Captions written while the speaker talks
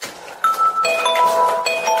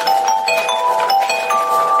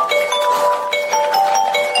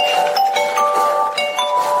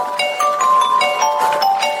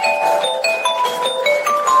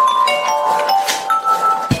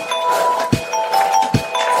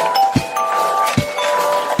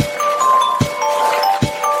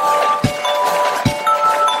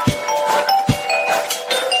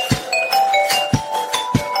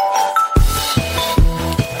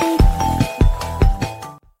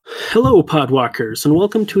Hello, Podwalkers, and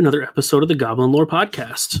welcome to another episode of the Goblin Lore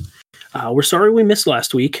Podcast. We're sorry we missed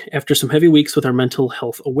last week. After some heavy weeks with our Mental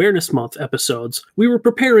Health Awareness Month episodes, we were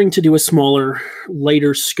preparing to do a smaller,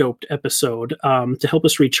 lighter scoped episode to help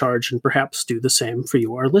us recharge and perhaps do the same for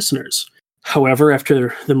you, our listeners. However,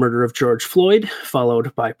 after the murder of George Floyd,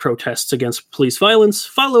 followed by protests against police violence,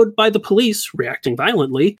 followed by the police reacting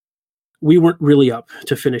violently, we weren't really up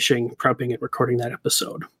to finishing prepping and recording that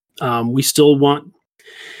episode.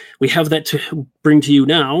 We have that to bring to you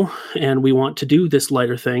now, and we want to do this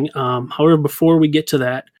lighter thing. However, before we get to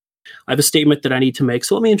that, I have a statement that I need to make,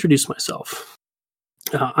 so let me introduce myself.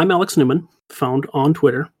 I'm Alex Newman, found on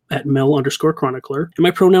Twitter at Mel_Chronicler, and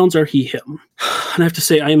my pronouns are he, him. And I have to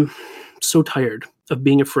say, I'm so tired of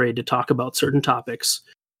being afraid to talk about certain topics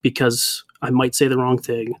because I might say the wrong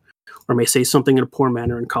thing or may say something in a poor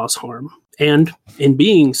manner and cause harm. And in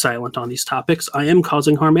being silent on these topics, I am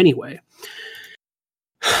causing harm anyway.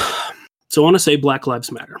 So I want to say Black Lives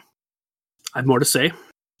Matter. I have more to say,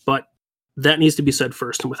 but that needs to be said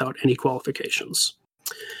first and without any qualifications.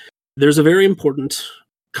 There's a very important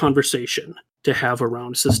conversation to have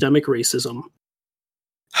around systemic racism.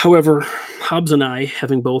 However, Hobbs and I,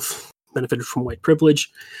 having both benefited from white privilege,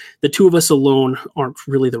 the two of us alone aren't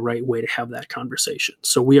really the right way to have that conversation.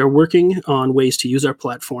 So we are working on ways to use our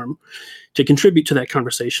platform to contribute to that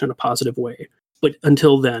conversation in a positive way. But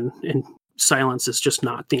until then, and silence is just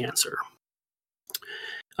not the answer.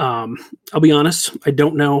 I'll be honest, I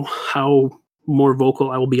don't know how more vocal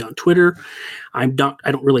I will be on Twitter. I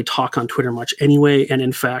don't really talk on Twitter much anyway, and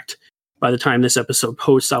in fact, by the time this episode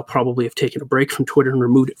posts, I'll probably have taken a break from Twitter and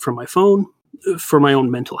removed it from my phone for my own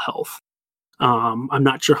mental health. I'm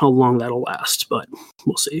not sure how long that'll last, but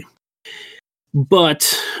we'll see.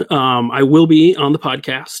 But I will be on the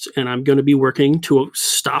podcast, and I'm going to be working to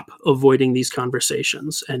stop avoiding these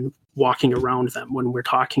conversations and walking around them when we're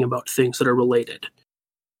talking about things that are related.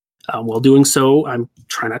 While doing so, I'm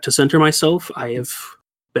trying not to center myself. I have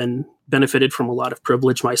been benefited from a lot of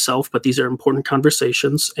privilege myself, but these are important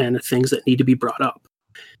conversations and things that need to be brought up.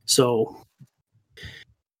 So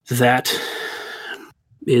that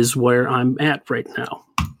is where I'm at right now.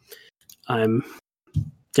 I'm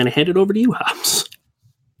going to hand it over to you, Hobbs.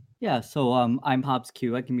 Yeah, so I'm Hobbs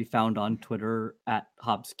Q. I can be found on Twitter at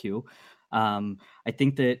Hobbs Q. I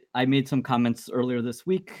think that I made some comments earlier this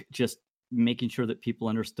week, just making sure that people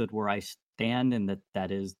understood where I stand, and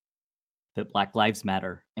that is that Black Lives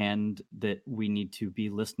Matter, and that we need to be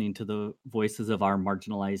listening to the voices of our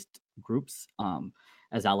marginalized groups.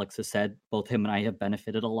 As Alex has said, both him and I have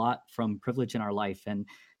benefited a lot from privilege in our life, and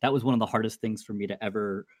that was one of the hardest things for me to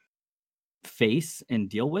ever face and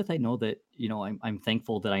deal with. I know that, I'm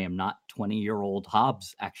thankful that I am not 20-year-old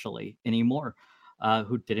Hobbs actually anymore,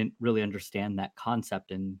 who didn't really understand that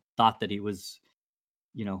concept and thought that he was,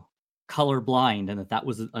 colorblind, and that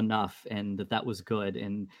was enough, and that was good.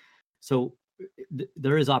 And so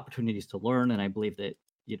there is opportunities to learn, and I believe that,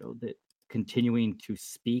 that continuing to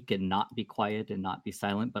speak and not be quiet and not be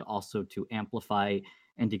silent, but also to amplify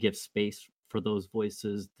and to give space for those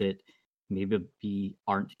voices that maybe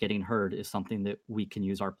aren't getting heard is something that we can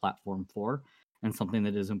use our platform for, and something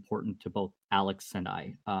that is important to both Alex and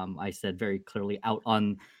I. I said very clearly out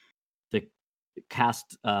on the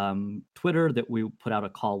cast Twitter that we put out a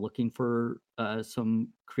call looking for some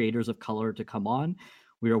creators of color to come on.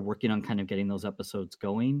 We are working on kind of getting those episodes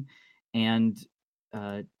going, and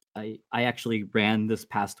I actually ran this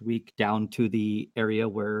past week down to the area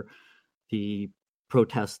where the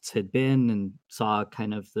protests had been and saw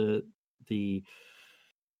kind of the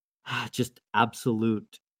just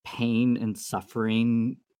absolute pain and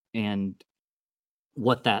suffering and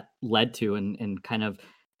what that led to, and kind of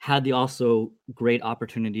had the also great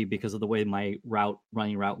opportunity, because of the way my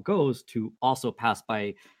running route goes, to also pass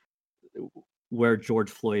by where George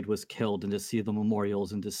Floyd was killed, and to see the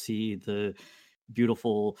memorials, and to see the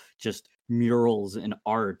beautiful just murals and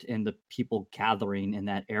art and the people gathering in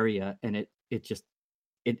that area. And it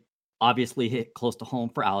obviously hit close to home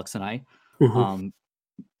for Alex and I. Mm-hmm.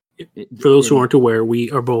 For those who aren't aware, we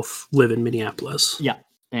are both live in Minneapolis. Yeah.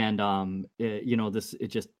 And,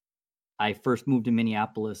 I first moved to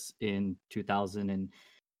Minneapolis in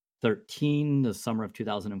 2013, the summer of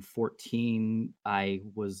 2014. I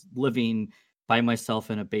was living by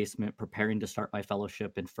myself in a basement, preparing to start my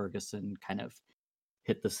fellowship in Ferguson, kind of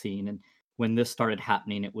hit the scene. And when this started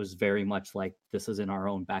happening, it was very much like, this is in our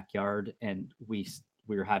own backyard. And we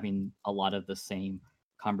were having a lot of the same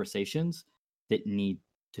conversations that need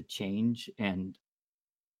to change. And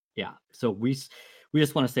yeah, so we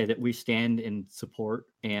just want to say that we stand in support,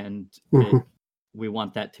 and that we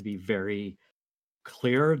want that to be very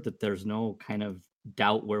clear, that there's no kind of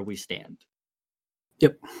doubt where we stand.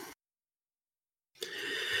 Yep.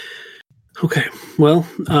 Okay. Well,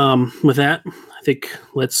 with that, I think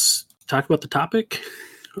let's talk about the topic.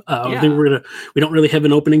 I think we don't really have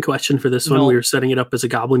an opening question for this one. We were setting it up as a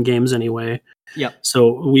Goblin Games anyway. Yep.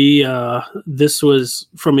 So this was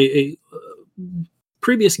from a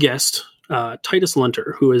previous guest, Titus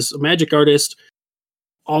Lunter, who is a magic artist,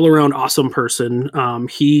 all around awesome person.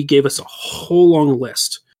 He gave us a whole long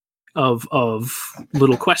list of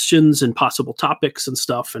little questions and possible topics and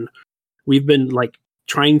stuff. And we've been like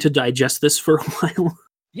trying to digest this for a while.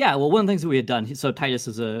 Yeah, well, one of the things that we had done. So Titus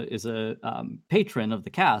is a patron of the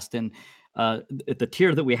cast, and the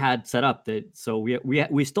tier that we had set up. So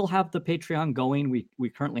we still have the Patreon going. We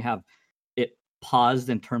currently have it paused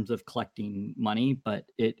in terms of collecting money, but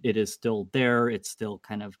it is still there. It's still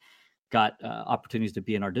kind of got opportunities to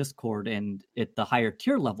be in our Discord, and at the higher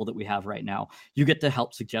tier level that we have right now, you get to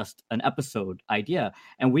help suggest an episode idea.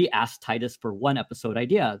 And we asked Titus for one episode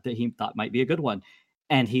idea that he thought might be a good one.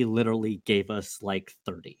 And he literally gave us like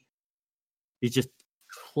 30. He's just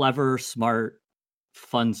clever, smart,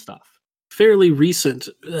 fun stuff. Fairly recent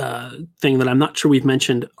thing that I'm not sure we've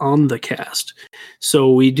mentioned on the cast.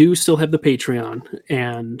 So we do still have the Patreon,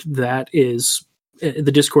 and that is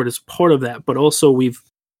the Discord is part of that. But also we've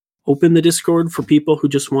opened the Discord for people who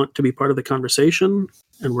just want to be part of the conversation.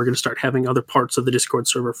 And we're going to start having other parts of the Discord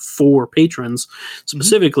server for patrons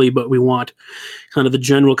specifically, but we want kind of the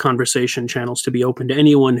general conversation channels to be open to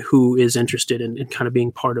anyone who is interested in kind of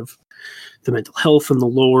being part of the mental health and the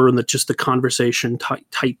lore and just the conversation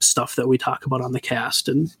type stuff that we talk about on the cast.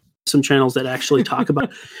 And some channels that actually talk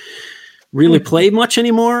about really play much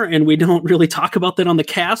anymore, and we don't really talk about that on the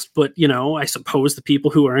cast, but I suppose the people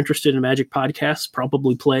who are interested in Magic podcasts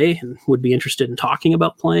probably play and would be interested in talking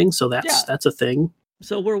about playing, so that's a thing.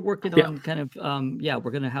 So we're working on kind of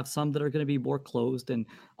we're going to have some that are going to be more closed and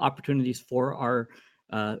opportunities for our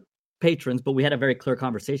patrons, but we had a very clear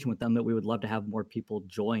conversation with them that we would love to have more people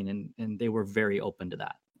join, and they were very open to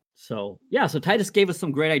that. So Titus gave us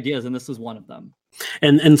some great ideas, and this was one of them.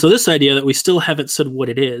 And so this idea that we still haven't said what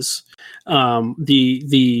it is,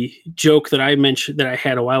 the joke that I mentioned that I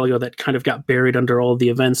had a while ago that kind of got buried under all of the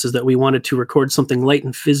events is that we wanted to record something light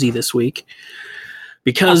and fizzy this week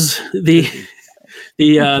because the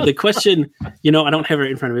question, I don't have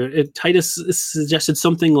it in front of me. Titus suggested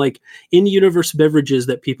something like in-universe beverages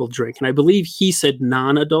that people drink, and I believe he said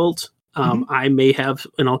non-adult. I may have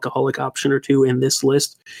an alcoholic option or two in this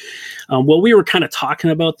list. While we were kind of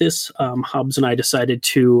talking about this, Hobbs and I decided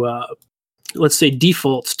to, let's say,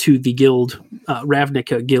 default to the guild,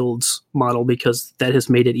 Ravnica guilds model, because that has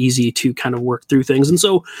made it easy to kind of work through things. And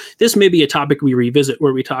so this may be a topic we revisit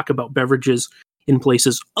where we talk about beverages in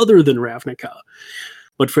places other than Ravnica.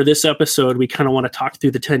 But for this episode, we kind of want to talk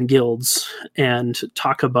through the 10 guilds and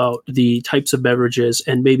talk about the types of beverages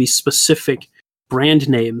and maybe specific brand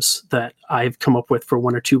names that I've come up with for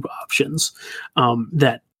one or two options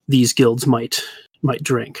that these guilds might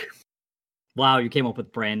drink. Wow, you came up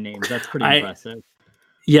with brand names. That's pretty impressive.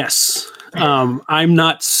 Yes. I'm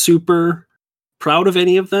not super proud of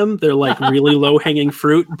any of them. They're like really low-hanging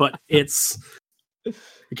fruit, but that's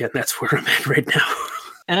where I'm at right now.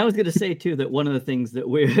 And I was going to say, too, that one of the things that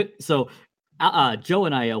Joe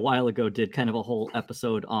and I a while ago did kind of a whole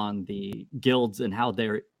episode on the guilds and how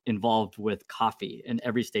they're involved with coffee and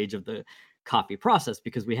every stage of the coffee process,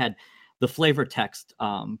 because we had the flavor text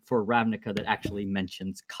for Ravnica that actually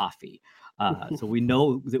mentions coffee. So we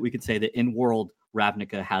know that we could say that in world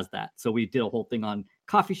Ravnica has that. So we did a whole thing on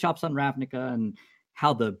coffee shops on Ravnica and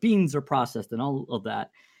how the beans are processed and all of that.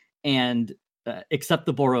 And except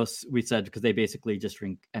the Boros, we said, because they basically just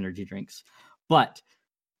drink energy drinks. But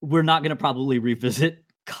we're not going to probably revisit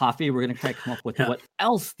coffee. We're going to try to come up with what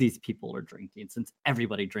else these people are drinking, since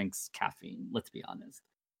everybody drinks caffeine, let's be honest.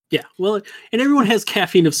 Yeah, well, and everyone has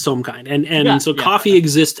caffeine of some kind, and so coffee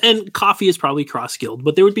exists, and coffee is probably cross-guild,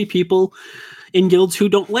 but there would be people in guilds who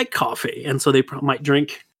don't like coffee, and so they might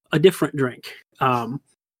drink a different drink.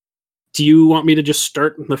 Do you want me to just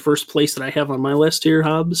start in the first place that I have on my list here,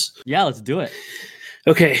 Hobbs? Yeah, let's do it.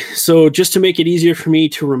 Okay, so just to make it easier for me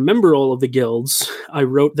to remember all of the guilds, I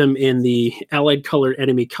wrote them in the allied color,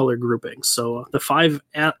 enemy color grouping. So the 5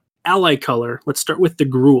 allied color, let's start with the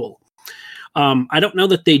Gruul. I don't know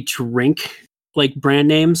that they drink like brand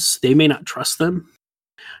names. They may not trust them.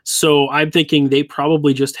 So I'm thinking they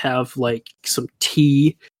probably just have like some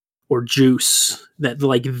tea or juice that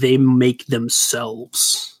like they make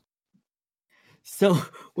themselves. So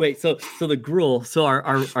wait, so the Gruul, so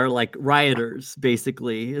our like rioters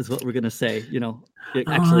basically is what we're gonna say,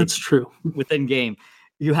 actually that's true. within game.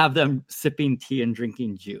 You have them sipping tea and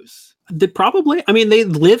drinking juice. They probably. I mean, they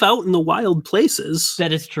live out in the wild places.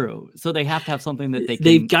 That is true. So they have to have something that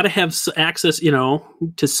They've got to have access,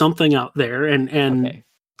 to something out there, and Okay.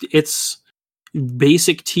 it's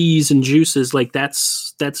basic teas and juices. Like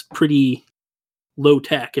that's pretty low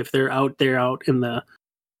tech. If they're out in the,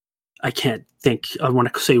 I can't think. I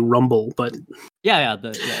want to say Rumble, but Yeah.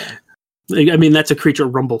 I mean, that's a creature,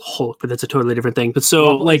 Rumble Hulk, but that's a totally different thing. But so,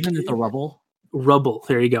 Rubble, like, isn't it the Rubble? Rubble,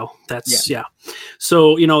 there you go. That's yeah.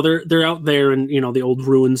 So they're out there in the old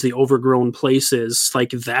ruins, the overgrown places.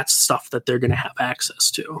 Like that's stuff that they're going to have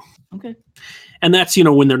access to. Okay. And that's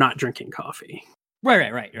when they're not drinking coffee.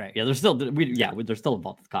 Right. Yeah, they're still they're still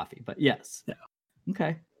involved with coffee, but yes. Yeah.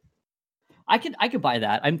 Okay. I could buy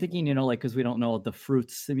that. I'm thinking, like, because we don't know the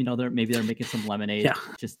fruits. Maybe they're making some lemonade. Yeah.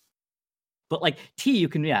 But like tea, you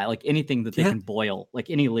can like anything that they can boil, like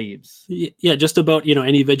any leaves. Yeah, just about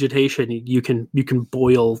any vegetation you can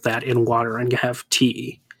bark that in water and have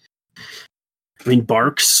tea. I mean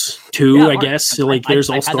barks too. Yeah, I guess there's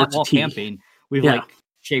all sorts of tea. Camping, we've like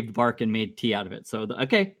shaved bark and made tea out of it. So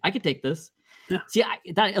okay, I could take this. Yeah. See,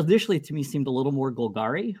 that initially to me seemed a little more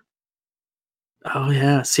Golgari. Oh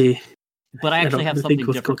yeah, see. But I actually have something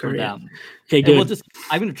different for them. Okay, good.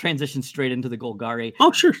 I'm going to transition straight into the Golgari.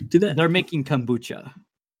 Oh, sure. Do that. They're making kombucha.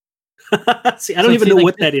 See, I don't even know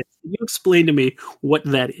what that is. Can you explain to me what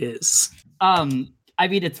that is? I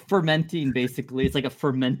mean, it's fermenting, basically. It's like a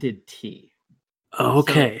fermented tea.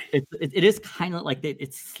 Okay. So it is kind of like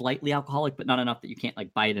it's slightly alcoholic, but not enough that you can't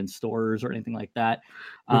like buy it in stores or anything like that.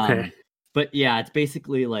 Okay. But yeah, it's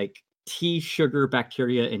basically like tea, sugar,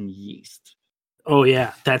 bacteria, and yeast. Oh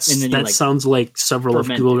yeah, that sounds like several of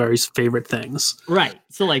Golgari's favorite things. Right.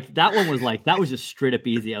 So like that was just straight up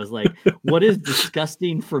easy. I was like, what is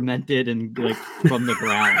disgusting fermented and like from the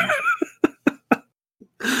ground?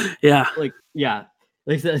 Yeah. Like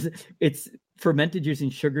it's fermented using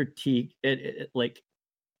sugar, tea,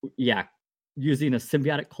 using a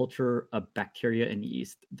symbiotic culture of bacteria and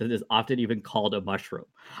yeast that is often even called a mushroom.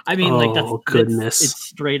 I mean, goodness. It's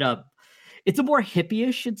straight up. It's a more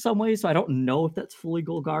hippie-ish in some ways, so I don't know if that's fully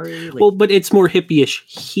Golgari. But it's more hippie-ish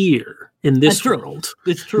here in this world.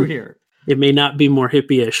 It's true here. It may not be more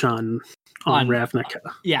hippie-ish on Ravnica.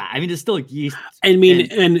 Yeah, I mean, it's still yeast. I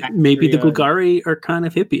mean, and maybe the Golgari are kind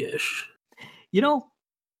of hippie-ish.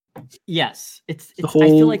 Yes. It's the whole, I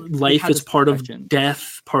feel like life is part of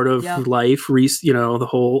death, part of life. The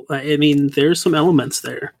whole. I mean, there's some elements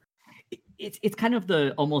there. It's kind of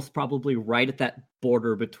the almost probably right at that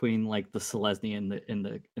border between like the Selesnya and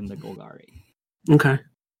the Golgari. Okay.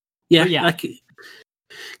 Yeah. Because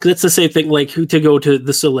it's the same thing. Like to go to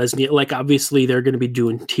the Selesnya, like obviously they're going to be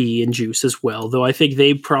doing tea and juice as well. Though I think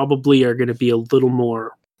they probably are going to be have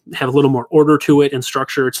a little more order to it and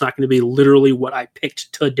structure. It's not going to be literally what I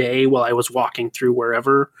picked today while I was walking through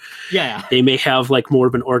wherever. Yeah. They may have like more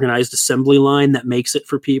of an organized assembly line that makes it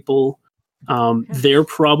for people. They're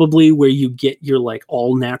probably where you get your like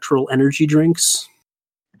all natural energy drinks.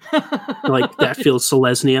 Like that feels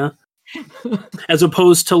Selesnya. As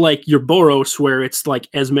opposed to like your Boros where it's like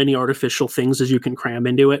as many artificial things as you can cram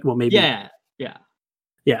into it. Well, maybe. Yeah.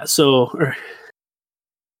 So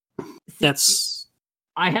that's.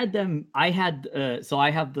 I have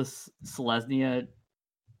this Selesnya.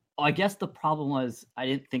 I guess the problem was I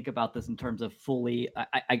didn't think about this in terms of fully.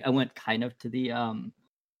 I went kind of to the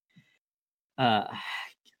I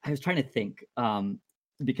was trying to think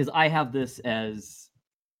because I have this as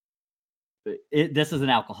this is an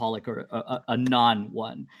alcoholic or a non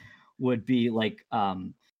one would be like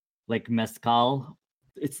mezcal.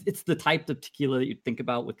 It's the type of tequila that you think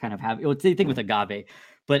about with kind of it's the thing with agave,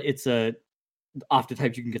 but it's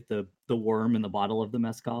oftentimes you can get the worm in the bottle of the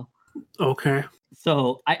mezcal. Okay.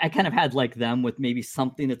 So I kind of had like them with maybe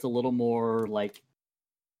something that's a little more like.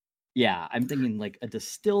 Yeah, I'm thinking like a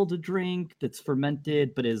distilled drink that's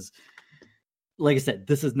fermented, but is like I said,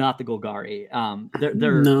 this is not the Golgari.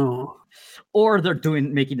 They're no, or they're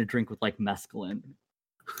making a drink with like mescaline.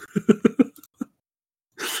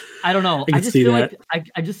 I don't know. I just feel like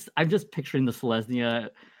I'm just picturing the Selesnya.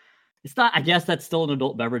 It's not. I guess that's still an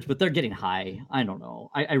adult beverage, but they're getting high. I don't know.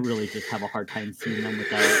 I really just have a hard time seeing them with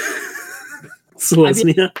that. Selesnya. I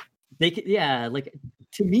mean, they could, like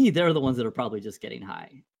to me, they're the ones that are probably just getting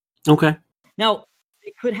high. Okay. Now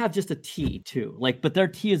they could have just a tea too, but their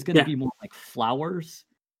tea is going to be more like flowers.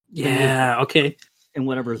 Yeah. Okay. And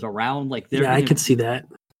whatever's around, like I could see that.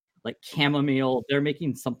 Like chamomile, they're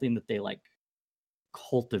making something that they like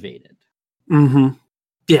cultivated. Mm-hmm.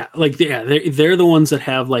 Yeah, like they're the ones that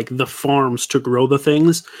have like the farms to grow the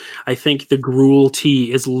things. I think the gruel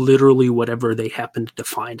tea is literally whatever they happened to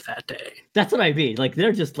find that day. That's what I mean. Like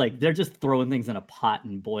they're just throwing things in a pot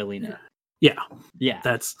and boiling it. Yeah.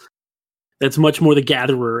 That's much more the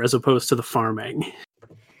gatherer as opposed to the farming.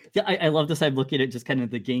 Yeah, I love this. I'm looking at just kind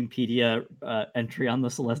of the Gamepedia entry on the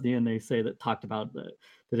Selesnya, and they say that talked about that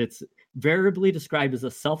it's variably described as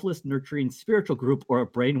a selfless, nurturing spiritual group or a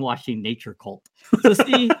brainwashing nature cult. So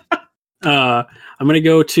see, I'm going to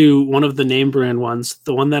go to one of the name brand ones,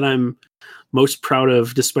 the one that I'm most proud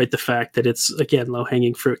of, despite the fact that it's, again,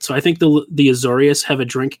 low-hanging fruit. So I think the Azorius have a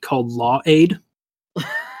drink called Law Aid.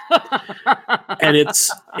 And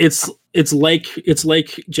it's like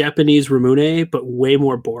Japanese Ramune, but way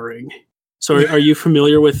more boring. So are you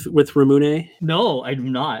familiar with Ramune? No,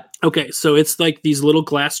 I'm not. Okay, so it's like these little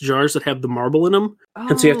glass jars that have the marble in them,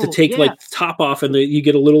 and so you have to take like the top off, and you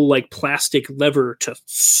get a little like plastic lever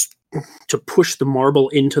to push the marble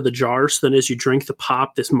into the jar. So then, as you drink the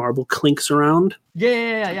pop, this marble clinks around.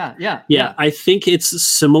 Yeah. I think it's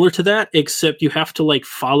similar to that, except you have to like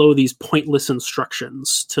follow these pointless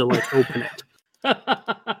instructions to like open it.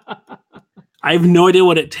 I have no idea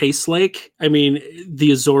what it tastes like. I mean,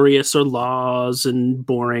 the Azorius are laws and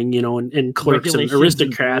boring, and clerks and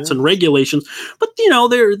aristocrats and regulations. But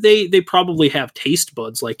they probably have taste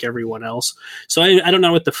buds like everyone else. So I don't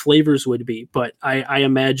know what the flavors would be, but I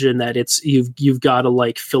imagine that it's you've got to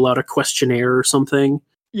like fill out a questionnaire or something.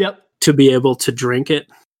 Yep. To be able to drink it.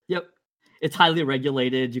 Yep. It's highly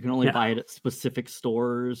regulated. You can only buy it at specific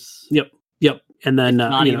stores. Yep. And then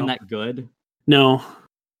it's not even that good. No.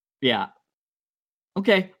 Yeah.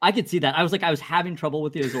 Okay, I could see that. I was having trouble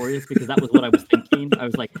with the Azorius because that was what I was thinking. I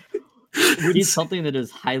was like, we need something that is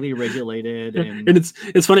highly regulated. And it's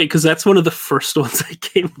funny because that's one of the first ones I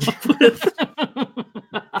came up with.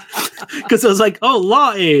 Because I was like, oh,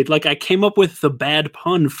 Law Aid. Like I came up with the bad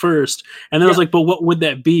pun first. And then I was like, but what would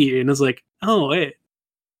that be? And I was like, oh, wait.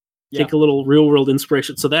 Take a little real world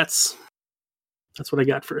inspiration. So that's what I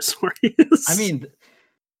got for Azorius. I mean,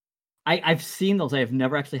 I've seen those. I have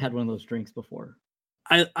never actually had one of those drinks before.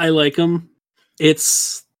 I like them.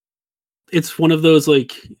 It's one of those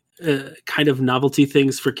like kind of novelty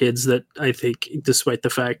things for kids that I think, despite the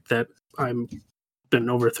fact that I'm been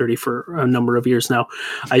over 30 for a number of years now,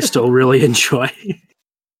 I still really enjoy.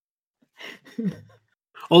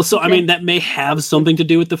 Also, I mean, that may have something to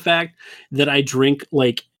do with the fact that I drink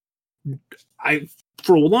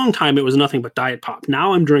for a long time it was nothing but Diet Pop.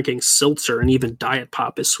 Now I'm drinking seltzer, and even Diet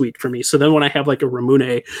Pop is sweet for me. So then when I have like a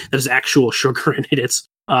Ramune that has actual sugar in it, it's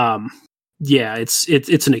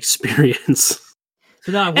it's an experience.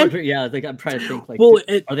 So now I'm wondering, I'm trying to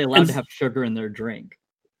think are they allowed to have sugar in their drink?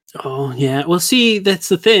 Oh yeah. Well, see, that's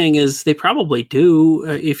the thing is they probably do.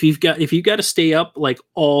 If you've got to stay up like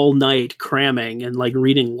all night cramming and like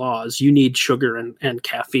reading laws, you need sugar and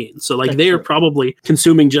caffeine. So like they are probably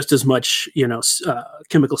consuming just as much,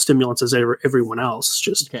 chemical stimulants as everyone else.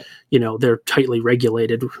 Just they're tightly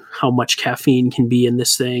regulated how much caffeine can be in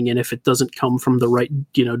this thing, and if it doesn't come from the right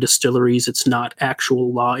distilleries, it's not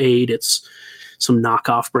actual Law Aid. It's some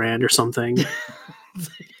knockoff brand or something.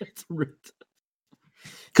 It's rude.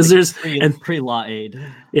 Because there's pre-Law Aid.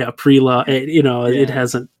 Yeah, pre-Law Aid. It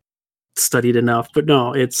hasn't studied enough, but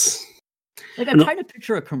no, it's like I'm trying to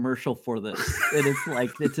picture a commercial for this, and it's like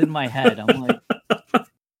it's in my head. I'm like,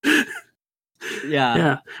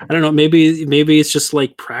 yeah. I don't know. Maybe it's just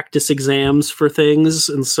like practice exams for things,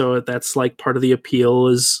 and so that's like part of the appeal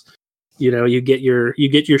is, you get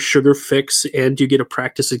your sugar fix, and you get a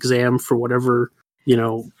practice exam for whatever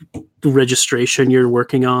registration you're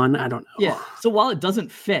working on. I don't know. Yeah. So while it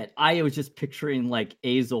doesn't fit, I was just picturing like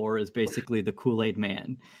Azor is basically the Kool-Aid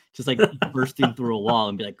man, just like bursting through a wall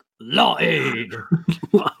and be like, Law Aid.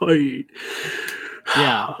 Law Aid.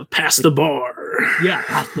 Yeah. Pass the bar. Yeah.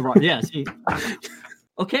 Pass the bar. Yeah. See.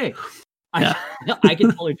 Okay. I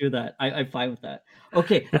can totally do that. I'm fine with that.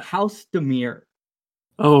 Okay. House Dimir.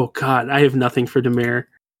 Oh God. I have nothing for Dimir.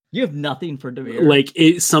 You have nothing for Dimir. Like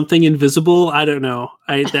something invisible. I don't know.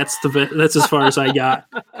 That's as far as I got.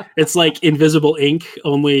 It's like invisible ink,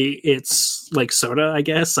 only it's like soda, I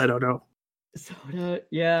guess. I don't know. Soda,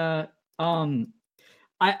 yeah. I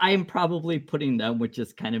am probably putting them with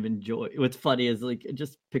just kind of enjoy. What's funny is like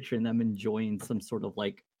just picturing them enjoying some sort of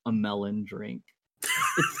like a melon drink.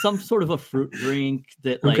 It's some sort of a fruit drink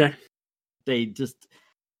that like they just.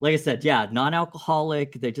 Like I said,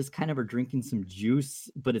 non-alcoholic. They just kind of are drinking some juice,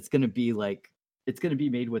 but it's going to be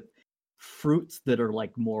made with fruits that are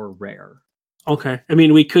like more rare. Okay. I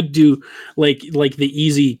mean, we could do like the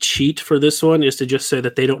easy cheat for this one is to just say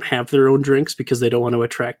that they don't have their own drinks because they don't want to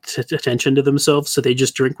attract attention to themselves, so they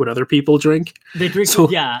just drink what other people drink. They drink, So-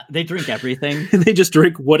 yeah, they drink everything. They just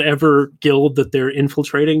drink whatever guild that they're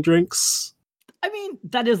infiltrating drinks. I mean,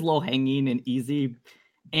 that is low hanging and easy,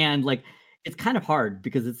 and like it's kind of hard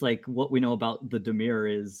because it's like what we know about the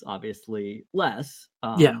Dimir is obviously less.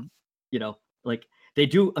 Yeah. You know, like they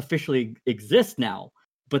do officially exist now,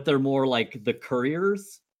 but they're more like the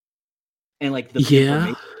couriers and like the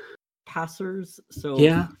information passers. So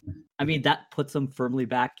Yeah. I mean, that puts them firmly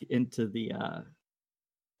back into the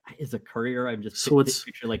is a courier. I'm just So what's-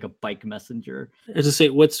 picture like a bike messenger. As I say,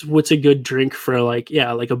 what's a good drink for like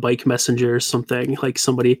a bike messenger or something, like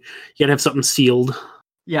somebody you gotta have something sealed.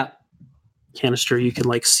 Yeah. Canister you can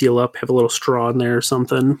like seal up, have a little straw in there or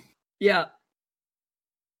something. Yeah.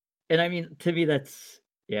 And I mean, to me, that's,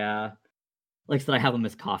 yeah. Like I said, I have them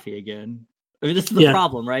as coffee again. I mean, this is the Yeah.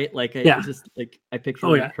 problem, right? Like, I Yeah. just, like, I picture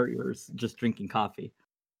Oh, my yeah. couriers just drinking coffee.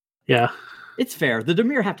 Yeah. It's fair. The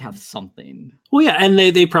Dimir have to have something. Well, yeah, and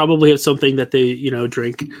they probably have something that they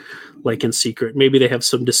drink like in secret. Maybe they have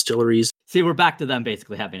some distilleries. See, we're back to them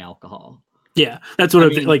basically having alcohol. Yeah, that's what I I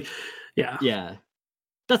think. mean- Like, yeah, Yeah.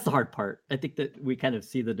 That's the hard part. I think that we kind of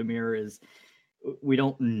see the Dimir as we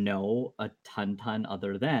don't know a ton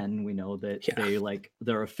other than we know that Yeah. they like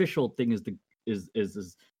their official thing is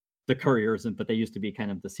the couriers, but they used to be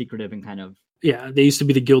kind of the secretive and kind of yeah. They used to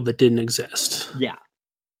be the guild that didn't exist. yeah.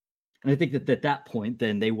 And I think that at that point,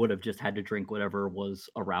 then they would have just had to drink whatever was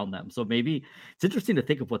around them. So maybe it's interesting to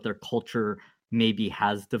think of what their culture maybe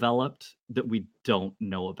has developed that we don't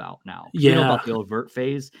know about now. We know about the overt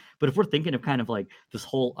phase, but if we're thinking of kind of like this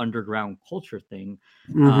whole underground culture thing,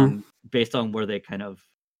 Mhm. based on where they kind of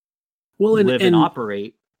Well, live and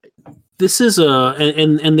operate. this is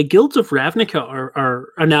and the guilds of Ravnica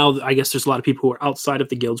are now. I guess there's a lot of people who are outside of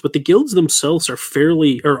the guilds, but the guilds themselves are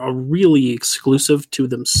are really exclusive to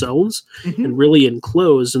themselves Mhm. and really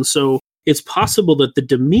enclosed. And so it's possible that the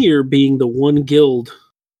Dimir, being the one guild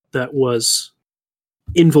that was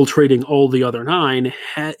infiltrating all the other 9,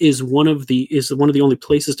 is one of the only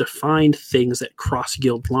places to find things that cross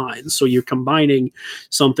guild lines. So you're combining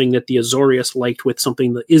something that the Azorius liked with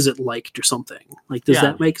something that isn't liked or something. Like, does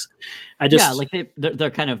that make? Like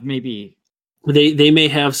they're kind of maybe they may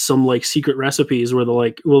have some like secret recipes where they're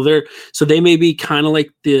like, well, they may be kind of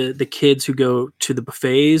like the kids who go to the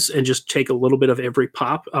buffets and just take a little bit of every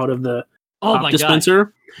pop out of the pop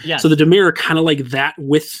dispenser. Yeah. So the Dimir are kind of like that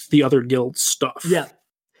with the other guild stuff. Yeah.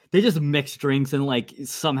 They just mix drinks and like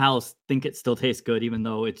somehow think it still tastes good, even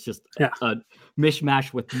though it's just a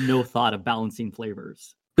mishmash with no thought of balancing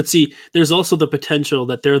flavors. But see, there's also the potential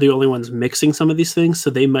that they're the only ones mixing some of these things, so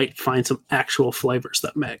they might find some actual flavors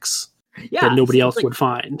that mix that nobody else would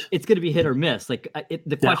find. It's going to be hit or miss. Like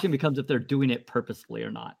the question becomes if they're doing it purposefully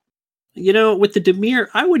or not. With the Dimir,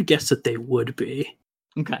 I would guess that they would be.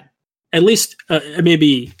 Okay. At least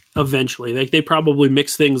maybe eventually. Like they probably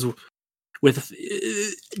mix things with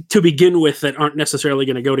to begin with that aren't necessarily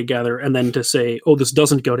going to go together, and then to say, oh, this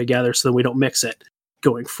doesn't go together, so then we don't mix it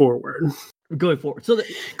going forward. So because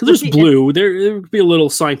there's blue, there would be a little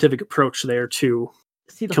scientific approach there to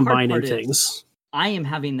the combining things. I am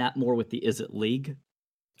having that more with the Is It League.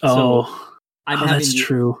 Oh, so I'm having that's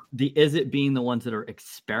true. The Is It being the ones that are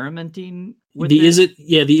experimenting with the Is It.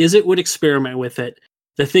 Yeah, the Is It would experiment with it.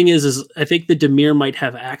 The thing is I think the Dimir might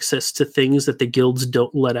have access to things that the guilds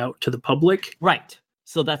don't let out to the public. Right.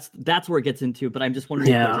 So that's where it gets into, but I'm just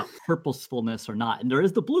wondering if there's a purposefulness or not. And there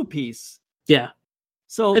is the blue piece. Yeah.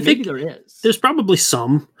 So I think there is. There's probably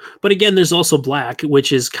some, but again, there's also black,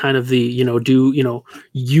 which is kind of the you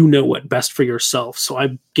know what best for yourself. So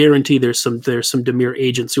I guarantee there's some Dimir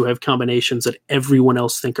agents who have combinations that everyone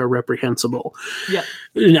else think are reprehensible. Yeah,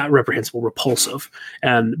 not reprehensible, repulsive,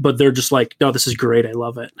 but they're just like, no, this is great, I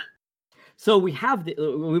love it. So we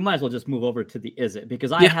might as well just move over to the Is It,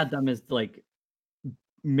 because I had them as like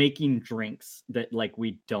making drinks that like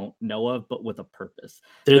we don't know of, but with a purpose.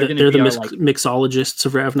 They're the mixologists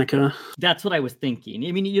of Ravnica. That's what I was thinking.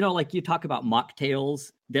 I mean, like you talk about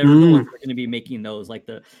mocktails, they're the ones that are going to be making those. Like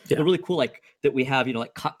the really cool, like that we have,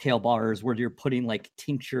 like cocktail bars where you're putting like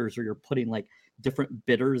tinctures or you're putting like different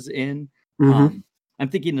bitters in. I'm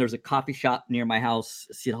thinking there's a coffee shop near my house.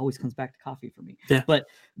 See, it always comes back to coffee for me. Yeah. But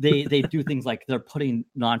they do things like they're putting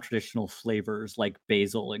non-traditional flavors like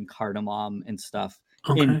basil and cardamom and stuff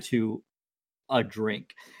into a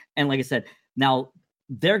drink. And like I said, now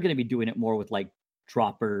they're going to be doing it more with like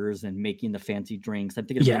droppers and making the fancy drinks. I'm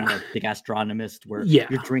thinking of like the gastronomist where your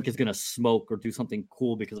drink is going to smoke or do something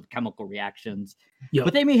cool because of chemical reactions.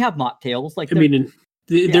 But they may have mocktails. Like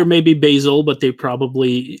There may be basil, but they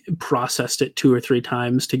probably processed it 2 or 3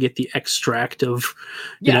 times to get the extract of,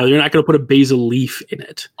 you know, you're not going to put a basil leaf in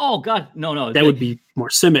it. Oh God, no. That would be more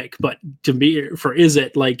Simic, but to me, for Is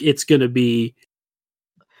It, like, it's going to be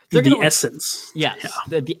the essence. Yes,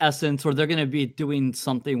 the essence, or they're going to be doing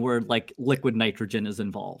something where like liquid nitrogen is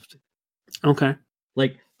involved. Okay.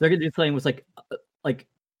 Like they're going to do something with like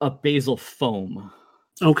a basil foam.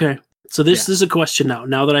 Okay. So this is a question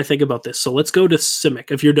now that I think about this. So let's go to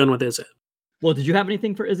Simic if you're done with Is It. Well, did you have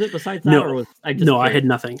anything for Is It besides that? No, or I had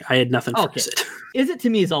nothing. I had nothing for Is It. Is It to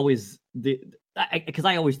me is always because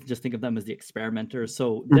I always just think of them as the experimenters.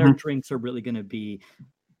 So their drinks are really going to be,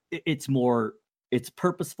 it's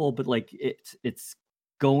purposeful, but like it's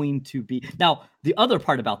going to be. Now, the other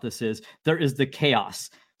part about this is there is the chaos.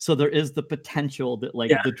 So there is the potential that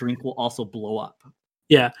like the drink will also blow up.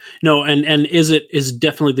 Yeah, no, and Is It is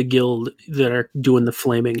definitely the guild that are doing the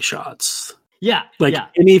flaming shots. Yeah, like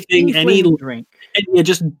anything, any drink,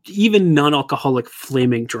 just even non-alcoholic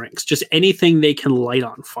flaming drinks, just anything they can light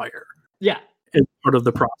on fire. Yeah, as part of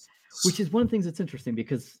the process. Which is one of the things that's interesting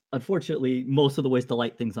because unfortunately, most of the ways to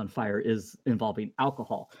light things on fire is involving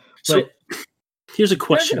alcohol. But so here's a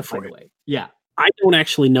question for you. Yeah. I don't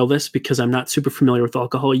actually know this because I'm not super familiar with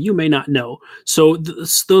alcohol. You may not know. So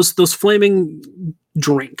those flaming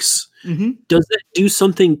drinks, does that do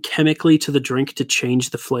something chemically to the drink to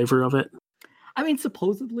change the flavor of it? I mean,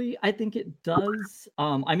 supposedly, I think it does.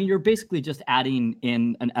 I mean, you're basically just adding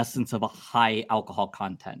in an essence of a high alcohol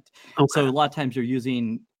content. Okay. So a lot of times you're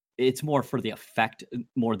using, it's more for the effect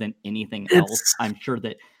more than anything else. I'm sure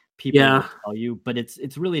that people will tell you, but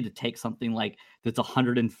it's really to take something like that's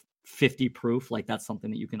 150 proof, like that's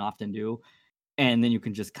something that you can often do, and then you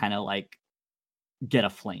can just kind of like get a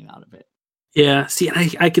flame out of it. Yeah, see,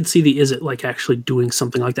 I could see the Is It like actually doing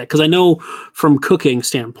something like that, because I know from cooking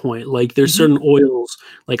standpoint, like there's certain oils,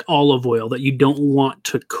 like olive oil, that you don't want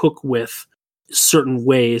to cook with certain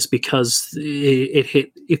ways because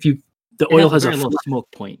the oil has a low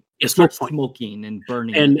smoke point. It starts smoking and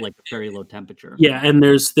burning at like a very low temperature. Yeah, and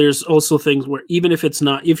there's also things where even if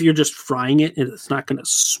if you're just frying it and it's not going to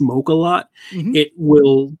smoke a lot, it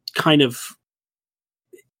will kind of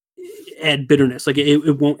add bitterness. Like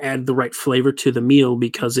it won't add the right flavor to the meal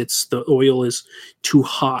because the oil is too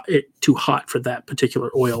hot for that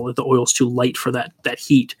particular oil. The oil's too light for that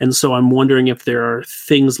heat. And so I'm wondering if there are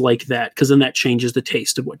things like that, because then that changes the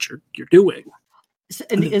taste of what you're doing.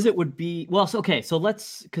 And the Is It would be so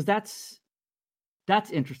let's, because that's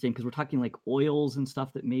interesting, because we're talking like oils and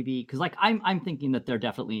stuff that maybe, because like I'm thinking that they're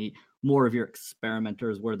definitely more of your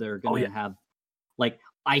experimenters where they're going to have like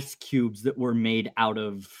ice cubes that were made out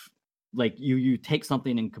of, like you take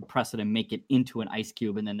something and compress it and make it into an ice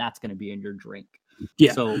cube, and then that's going to be in your drink.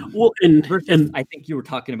 Yeah. So and I think you were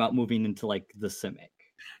talking about moving into like the Simic.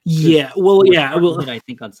 Yeah. Well, yeah. Well, I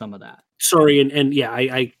think on some of that. Sorry, and yeah,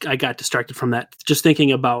 I got distracted from that. Just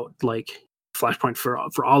thinking about like flashpoint for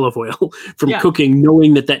olive oil from cooking,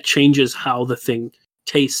 knowing that changes how the thing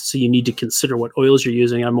tastes. So you need to consider what oils you're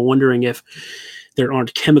using. I'm wondering if there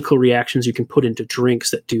aren't chemical reactions you can put into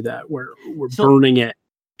drinks that do that, where burning it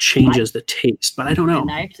changes the taste, but I don't know.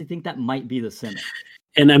 And I actually think that might be the Simic.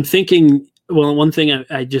 And I'm thinking, well, one thing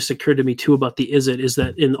I just occurred to me too about the Is It is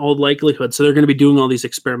that in all likelihood, so they're going to be doing all these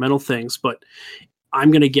experimental things, but I'm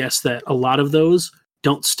going to guess that a lot of those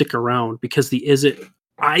don't stick around because the Is It,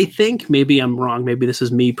 I think, maybe I'm wrong, maybe this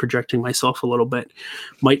is me projecting myself a little bit,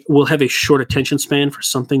 will have a short attention span for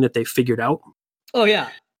something that they figured out. Oh yeah.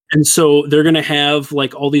 And so they're going to have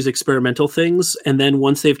like all these experimental things, and then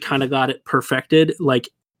once they've kind of got it perfected, like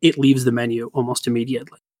it leaves the menu almost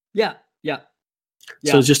immediately. Yeah.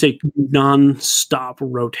 So it's just a non-stop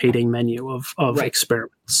rotating menu of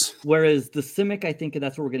experiments. Whereas the Simic, I think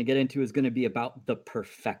that's what we're going to get into, is going to be about the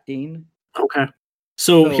perfecting. Okay.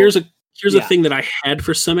 So here's a thing that I had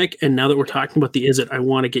for Simic, and now that we're talking about the Is It, I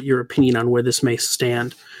want to get your opinion on where this may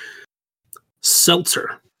stand.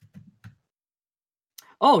 Seltzer.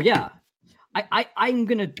 Oh yeah. I'm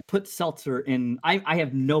going to put seltzer in. I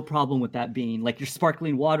have no problem with that being like your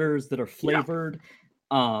sparkling waters that are flavored.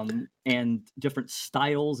 And different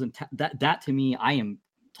styles, and that to me, I am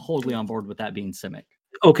totally on board with that being Simic.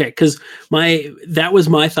 Okay, because that was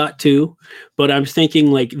my thought too, but I'm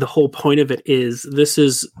thinking like the whole point of it is this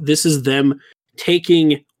is them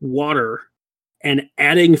taking water and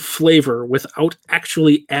adding flavor without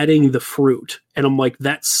actually adding the fruit, and I'm like,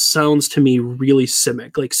 that sounds to me really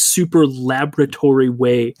Simic, like super laboratory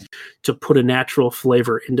way to put a natural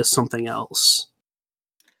flavor into something else.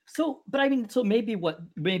 So, but I mean, so maybe what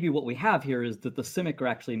we have here is that the Simic are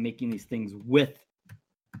actually making these things with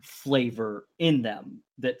flavor in them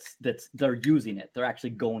that's they're using it. They're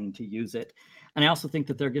actually going to use it. And I also think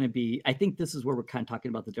that they're going to be, I think this is where we're kind of talking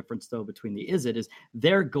about the difference though between the is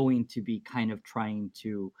they're going to be kind of trying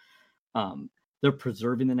to they're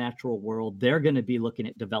preserving the natural world. They're going to be looking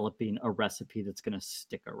at developing a recipe that's going to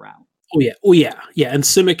stick around. Oh yeah. And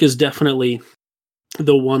Simic is definitely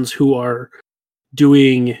the ones who are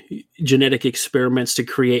doing genetic experiments to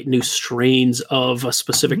create new strains of a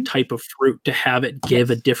specific type of fruit to have it give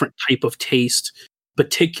a different type of taste,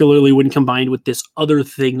 particularly when combined with this other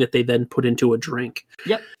thing that they then put into a drink.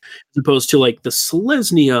 Yep. As opposed to like the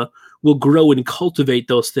Selesnya will grow and cultivate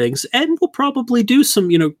those things and will probably do some,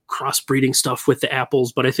 crossbreeding stuff with the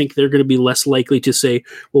apples, but I think they're going to be less likely to say,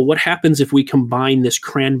 well, what happens if we combine this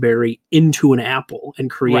cranberry into an apple and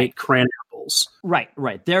create cran apples? Right.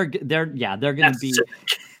 They're going to be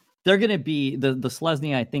they're going to be the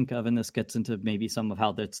Selesnya I think of, and this gets into maybe some of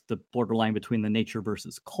how that's the borderline between the nature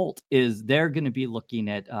versus cult, is they're going to be looking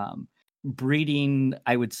at breeding,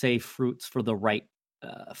 I would say, fruits for the right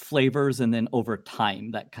flavors, and then over time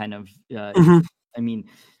that kind of I mean,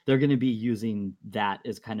 they're going to be using that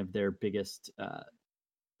as kind of their biggest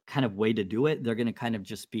kind of way to do it. They're going to kind of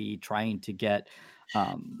just be trying to get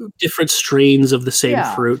different strains of the same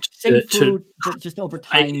fruit. But just over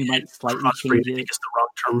time you might slightly change it. I think is the wrong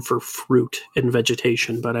term for fruit in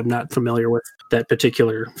vegetation, but I'm not familiar with that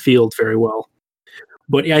particular field very well.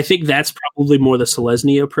 But I think that's probably more the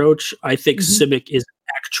Selesnya approach. I think Simic is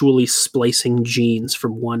actually splicing genes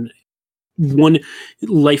from one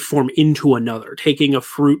life form into another, taking a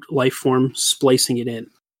fruit life form, splicing it in.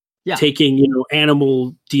 Yeah. Taking,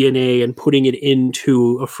 animal DNA and putting it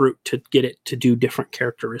into a fruit to get it to do different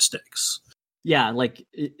characteristics. Yeah,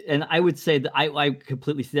 and I would say that I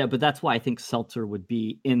completely see that, but that's why I think seltzer would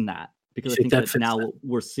be in that, because I think that now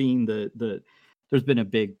we're seeing there's been a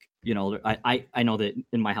big, I know that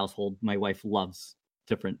in my household, my wife loves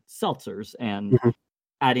different seltzers, and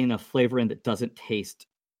adding a flavor in that doesn't taste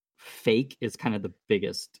fake is kind of the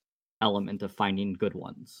biggest element of finding good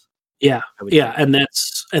ones. Yeah, and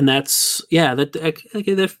that's that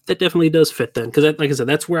definitely does fit then, because like I said,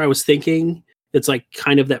 that's where I was thinking. It's like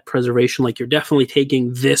kind of that preservation, like you're definitely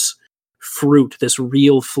taking this fruit, this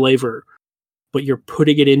real flavor, but you're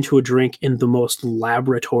putting it into a drink in the most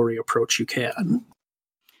laboratory approach you can.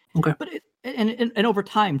 Okay, but and over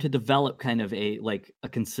time to develop kind of a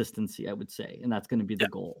consistency, I would say, and that's going to be the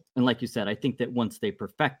goal. And like you said, I think that once they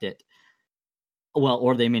perfect it,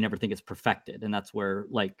 or they may never think it's perfected, and that's where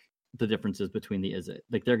the differences between the is it.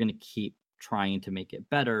 They're going to keep trying to make it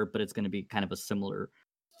better, but it's going to be kind of a similar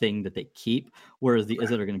thing that they keep. Whereas the is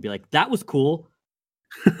it are going to be like, that was cool.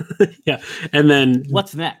 Yeah. And then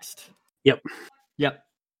what's next? Yep.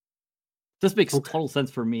 This makes total sense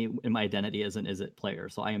for me in my identity as an is it player.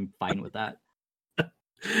 So I am fine with that.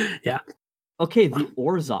 Yeah. Okay. The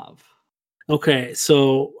Orzhov. Okay.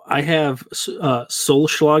 So I have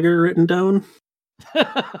Solschlager written down.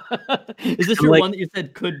 Is this your one that you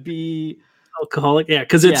said could be alcoholic? Yeah,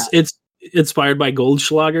 because it's inspired by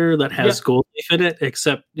Goldschlager that has gold leaf in it,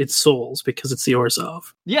 except it's souls because it's the Orzhov.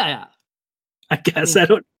 Yeah. I guess I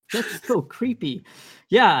don't. That's so creepy.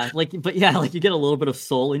 Yeah, you get a little bit of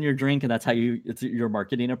soul in your drink, and that's how it's your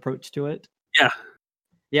marketing approach to it.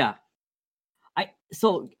 Yeah.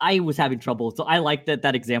 I was having trouble. So I like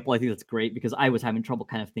that example. I think that's great because I was having trouble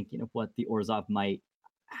kind of thinking of what the Orzhov might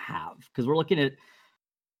have, because we're looking at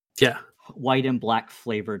white and black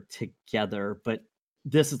flavored together, but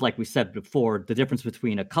this is, like we said before, the difference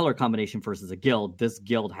between a color combination versus a guild. This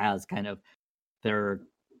guild has kind of their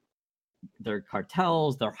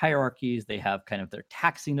cartels, their hierarchies, they have kind of their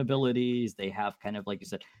taxing abilities, they have kind of, like you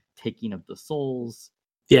said, taking of the souls.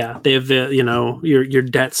 Yeah, they have your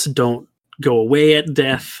debts don't go away at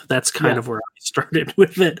death. That's kind of where I started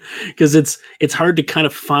with it, because it's hard to kind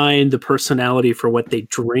of find the personality for what they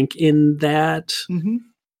drink in that.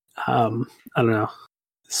 I don't know,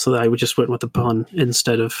 so I just went with the pun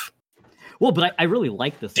instead of. Well, but I really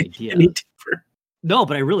like this idea. No,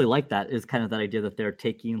 but I really like that, is kind of that idea that they're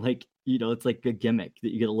taking, it's like a gimmick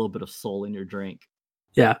that you get a little bit of soul in your drink.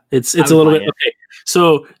 Yeah, it's a little bit okay.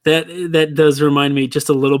 So that does remind me just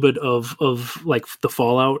a little bit of like the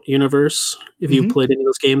Fallout universe. If you've played any of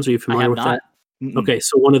those games, are you familiar with that? Okay,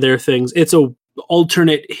 so one of their things, it's a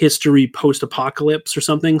alternate history post-apocalypse or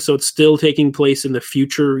something. So it's still taking place in the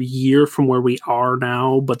future year from where we are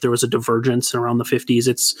now, but there was a divergence around the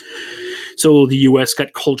 50s. So the US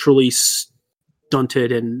got culturally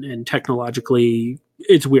stunted and technologically,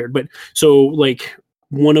 it's weird. But so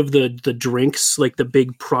one of the drinks, the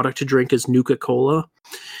big product to drink, is Nuka-Cola,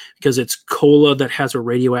 because it's cola that has a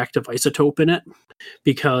radioactive isotope in it,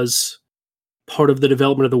 because part of the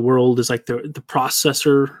development of the world is like the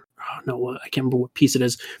processor. Oh, no, I can't remember what piece it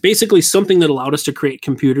is. Basically, something that allowed us to create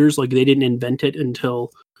computers. Like they didn't invent it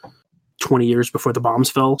until 20 years before the bombs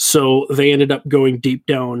fell. So they ended up going deep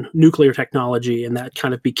down nuclear technology, and that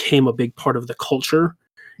kind of became a big part of the culture.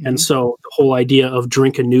 And so the whole idea of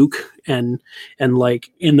drink a nuke and like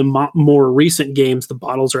in the more recent games, the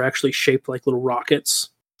bottles are actually shaped like little rockets.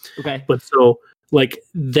 Okay. But so like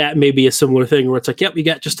that may be a similar thing where it's like, yep, you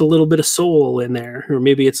got just a little bit of soul in there. Or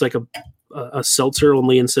maybe it's like a seltzer,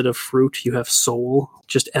 only instead of fruit, you have soul,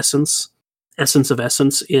 just essence of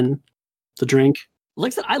essence in the drink.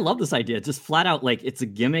 Like I said, I love this idea. Just flat out, like it's a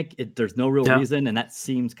gimmick. There's no real reason. And that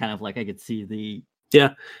seems kind of like I could see the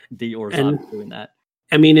Orzhov doing that.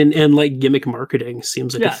 I mean, and like gimmick marketing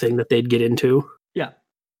seems like a thing that they'd get into. Yeah.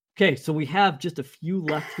 Okay, so we have just a few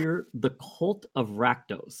left here. The Cult of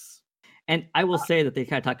Rakdos. And I will say that they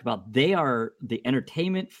kind of talked about they are the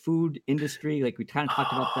entertainment food industry. Like we kind of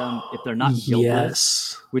talked about them. If they're not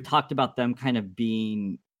guildless, we talked about them kind of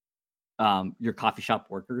being your coffee shop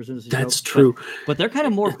workers. That's true. But they're kind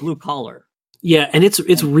of more blue collar. Yeah, and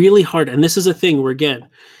it's really hard. And this is a thing where, again,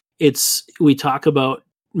 we talk about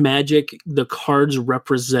Magic, the cards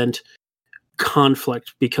represent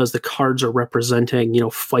conflict because the cards are representing,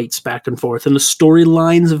 fights back and forth. And the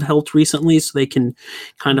storylines have helped recently, so they can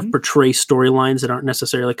kind of portray storylines that aren't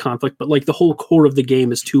necessarily conflict, but like the whole core of the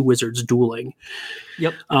game is two wizards dueling.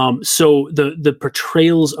 Yep. So the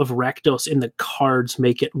portrayals of Rakdos in the cards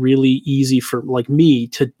make it really easy for like me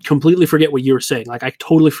to completely forget what you were saying. Like I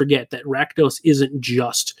totally forget that Rakdos isn't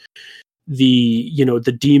just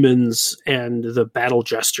the demons and the battle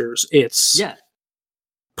jesters. It's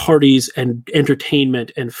parties and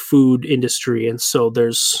entertainment and food industry, and so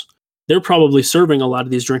they're probably serving a lot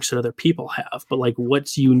of these drinks that other people have. But like,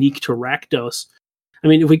 what's unique to Rakdos? I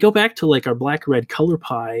mean, if we go back to like our black red color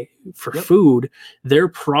pie for food, they're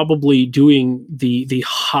probably doing the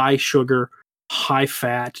high sugar, high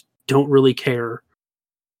fat, don't really care.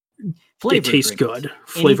 They taste good.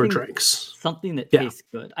 Flavor drinks. Something that tastes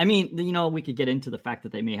good. I mean, we could get into the fact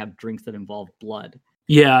that they may have drinks that involve blood.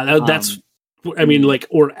 Yeah, that's, I mean, like,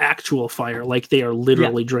 or actual fire, like they are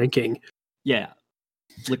literally drinking. Yeah.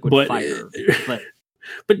 Liquid fire.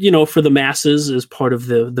 But, for the masses as part of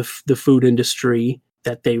the food industry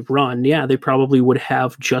that they run, they probably would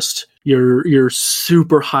have just your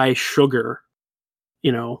super high sugar,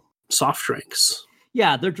 soft drinks.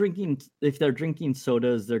 Yeah, if they're drinking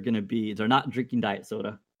sodas, they're not drinking diet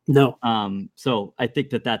soda. No. So I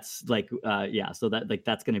think that's like, so that like,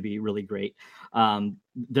 that's going to be really great.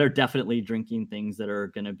 They're definitely drinking things that are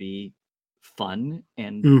going to be fun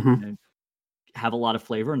and have a lot of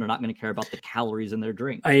flavor, and they're not going to care about the calories in their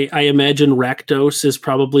drink. I imagine Rakdos is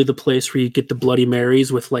probably the place where you get the Bloody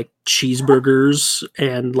Marys with like cheeseburgers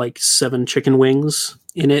and like 7 chicken wings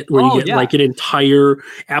in it, where you get like an entire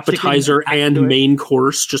appetizer and main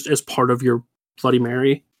course just as part of your Bloody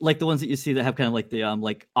Mary. Like the ones that you see that have kind of like the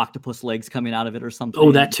like octopus legs coming out of it or something.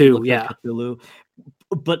 Oh, that too, yeah. Like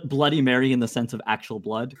but Bloody Mary in the sense of actual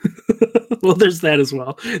blood. Well, there's that as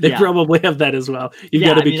well. They probably have that as well. You've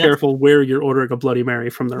got to be careful where you're ordering a Bloody Mary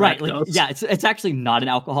from the Rakdos. Like, it's actually not an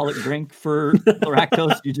alcoholic drink for the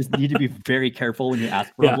Rakdos. You just need to be very careful when you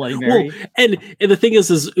ask for a Bloody Mary. Well, and the thing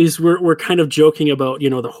is we're kind of joking about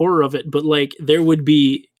the horror of it, but like there would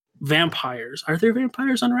be vampires. Are there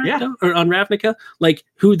vampires on Rakdos or on Ravnica? Like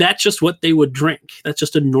that's just what they would drink. That's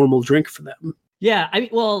just a normal drink for them. Yeah, I mean,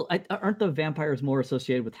 well, aren't the vampires more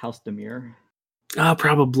associated with House Demir?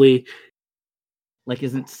 Probably. Like,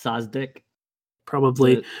 isn't Sazdik?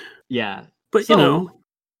 Probably. Yeah. But,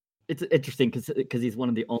 it's interesting because he's one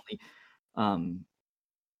of the only...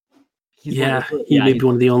 he may be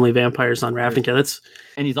one of the only vampires on Ravnica.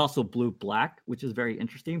 And he's also blue-black, which is very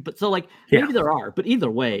interesting. But so, like, maybe there are. But either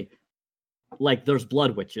way, like, there's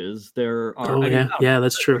blood witches. There are...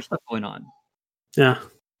 that's true. There's stuff going on. Yeah.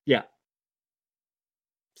 Yeah.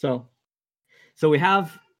 So we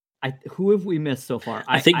have... who have we missed so far?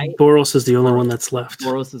 I think Boros is the only one that's left.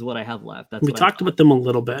 Boros is what I have left. We talked about them a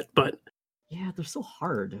little bit, but... Yeah, they're so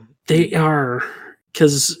hard. They are,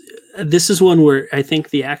 because this is one where I think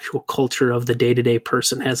the actual culture of the day-to-day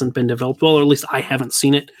person hasn't been developed well, or at least I haven't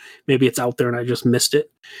seen it. Maybe it's out there and I just missed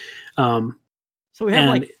it. So we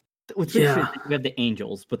have we have the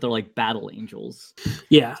angels, but they're like battle angels.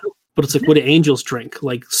 Yeah. But it's like, what do angels drink?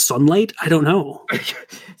 Like sunlight? I don't know.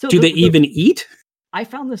 Do they even eat? I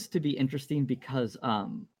found this to be interesting because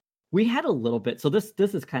we had a little bit. So this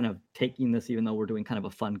is kind of taking this, even though we're doing kind of a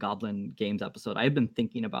fun Goblin Games episode. I've been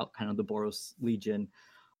thinking about kind of the Boros Legion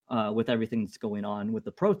with everything that's going on with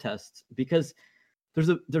the protests, because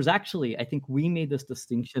there's actually, I think we made this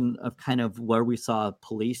distinction of kind of where we saw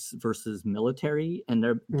police versus military, and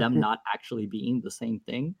them not actually being the same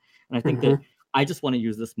thing. And I think that I just want to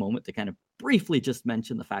use this moment to kind of briefly just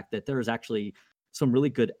mention the fact that there is actually some really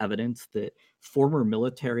good evidence that former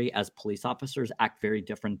military as police officers act very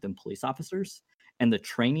different than police officers, and the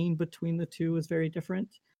training between the two is very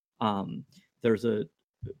different. There's a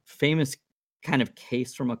famous kind of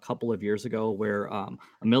case from a couple of years ago where a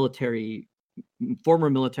former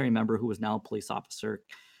military member who was now a police officer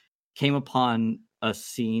came upon a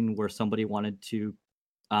scene where somebody wanted to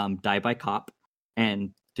die by cop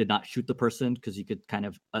and did not shoot the person because you could kind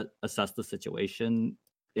of assess the situation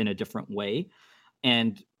in a different way.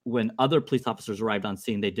 And when other police officers arrived on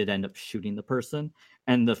scene, they did end up shooting the person.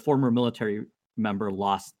 And the former military member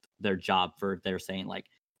lost their job for their saying like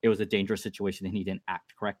it was a dangerous situation and he didn't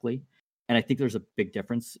act correctly. And I think there's a big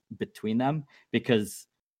difference between them because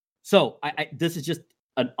I this is just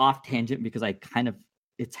an off tangent because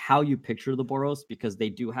it's how you picture the Boros, because they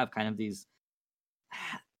do have kind of these,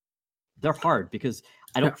 they're hard because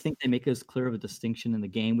I don't think they make as clear of a distinction in the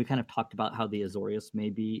game. We kind of talked about how the Azorius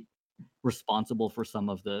may be responsible for some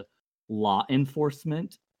of the law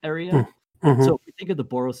enforcement area. So if we think of the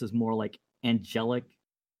Boros as more like angelic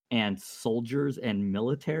and soldiers and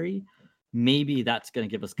military, maybe that's going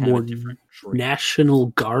to give us kind of a different trait. National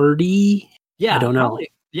Guard-y? Yeah, I don't know.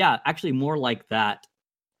 Probably, yeah, actually more like that.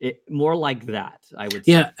 More like that, I would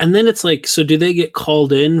say. Yeah, and then it's like, so do they get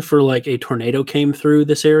called in for like a tornado came through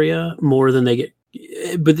this area more than they get?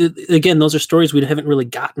 But again, those are stories we haven't really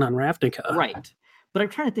gotten on Ravnica. Right. But I'm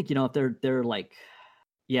trying to think, if they're like,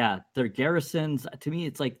 they're garrisons. To me,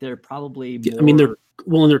 it's like they're probably more... I mean, they're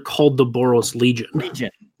called the Boros Legion. Legion,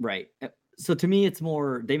 right. So to me, it's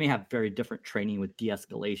more, they may have very different training with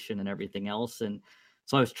de-escalation and everything else. And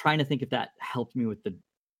so I was trying to think if that helped me with the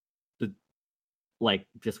like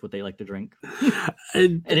just what they like to drink.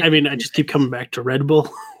 I just keep coming back to Red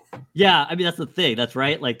Bull. Yeah, I mean, that's the thing. That's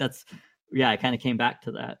right. Like I kind of came back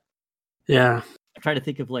to that. Yeah. I try to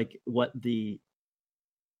think of like what the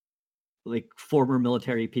former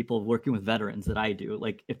military people working with veterans that I do,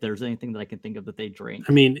 like if there's anything that I can think of that they drink.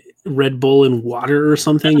 I mean, Red Bull and water or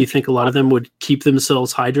something. You think a lot of them would keep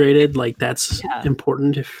themselves hydrated? Like that's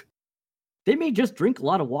important. If they may just drink a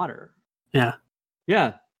lot of water. Yeah.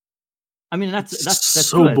 Yeah. I mean, that's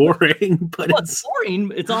so good. Boring, but it's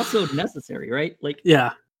boring. It's also necessary, right? Like,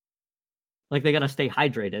 yeah, like they got to stay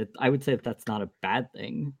hydrated. I would say that's not a bad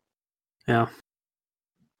thing. Yeah.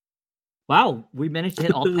 Wow, we managed to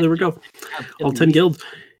hit all 10 there we go. All 10 guilds.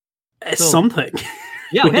 Something.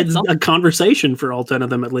 Yeah, we had a conversation for all 10 of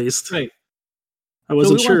them at least. Right. I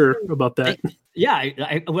wasn't sure about that.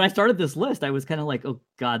 When I started this list, I was kind of like, oh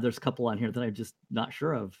God, there's a couple on here that I'm just not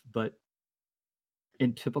sure of. But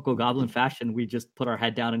in typical Goblin fashion, we just put our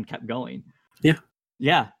head down and kept going. Yeah.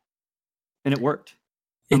 Yeah. And it worked.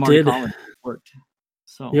 It did. It worked.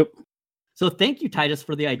 So, yep. So thank you, Titus,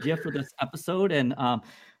 for the idea for this episode. And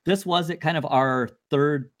this was kind of our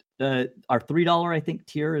third, our $3, I think,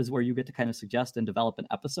 tier is where you get to kind of suggest and develop an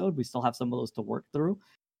episode. We still have some of those to work through.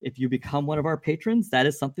 If you become one of our patrons, that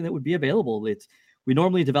is something that would be available. We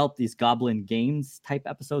normally develop these Goblin Games type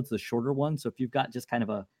episodes, the shorter ones. So if you've got just kind of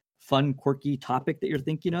a fun, quirky topic that you're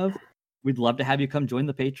thinking of, we'd love to have you come join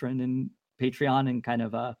the Patreon and kind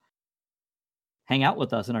of hang out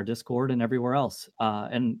with us in our Discord and everywhere else.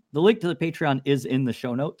 And the link to the Patreon is in the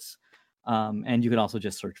show notes. And you can also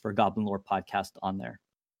just search for Goblin Lore Podcast on there.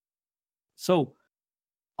 So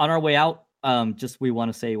on our way out, we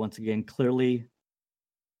want to say once again, clearly,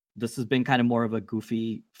 this has been kind of more of a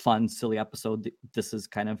goofy, fun, silly episode. This is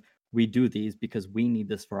kind of, we do these because we need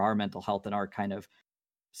this for our mental health and our kind of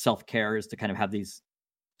self-care, is to kind of have these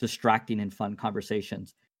distracting and fun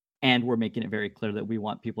conversations. And we're making it very clear that we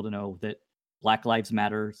want people to know that Black Lives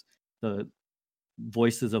Matter, the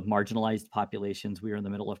voices of marginalized populations. We are in the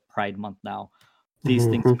middle of Pride Month now. These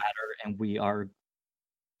things matter, and we are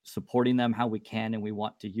supporting them how we can, and we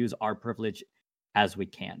want to use our privilege as we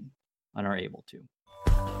can and are able to.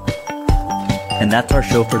 And that's our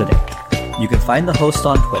show for today. You can find the host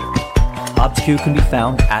on Twitter. HobbsQ can be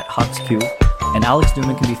found at HobbsQ, and Alex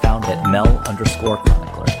Newman can be found at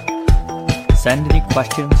Mel_Chronicler. Send any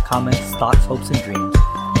questions, comments, thoughts, hopes, and dreams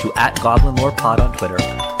to @GoblinLorePod on Twitter,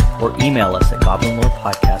 or email us at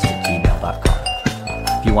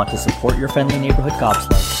goblinlorepodcast@gmail.com. If you want to support your friendly neighborhood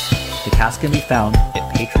gobslugs, the cast can be found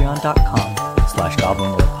at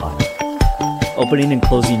patreon.com/goblinlorepod. Opening and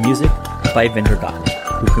closing music by Vindergotten,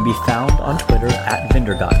 who can be found on Twitter at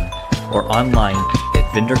Vindergotten or online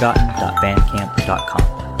at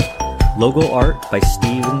vindergotten.bandcamp.com. Logo art by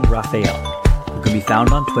Steven Raphael, who can be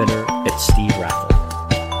found on Twitter at Steve Raffle.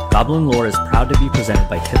 Goblin Lore is proud to be presented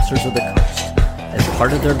by Hipsters of the Coast as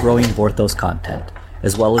part of their growing Vorthos content,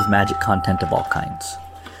 as well as magic content of all kinds.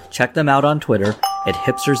 Check them out on Twitter at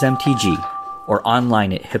hipstersmtg or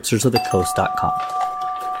online at hipstersofthecoast.com.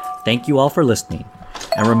 Thank you all for listening,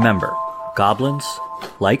 and remember, goblins,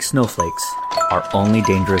 like snowflakes, are only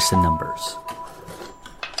dangerous in numbers.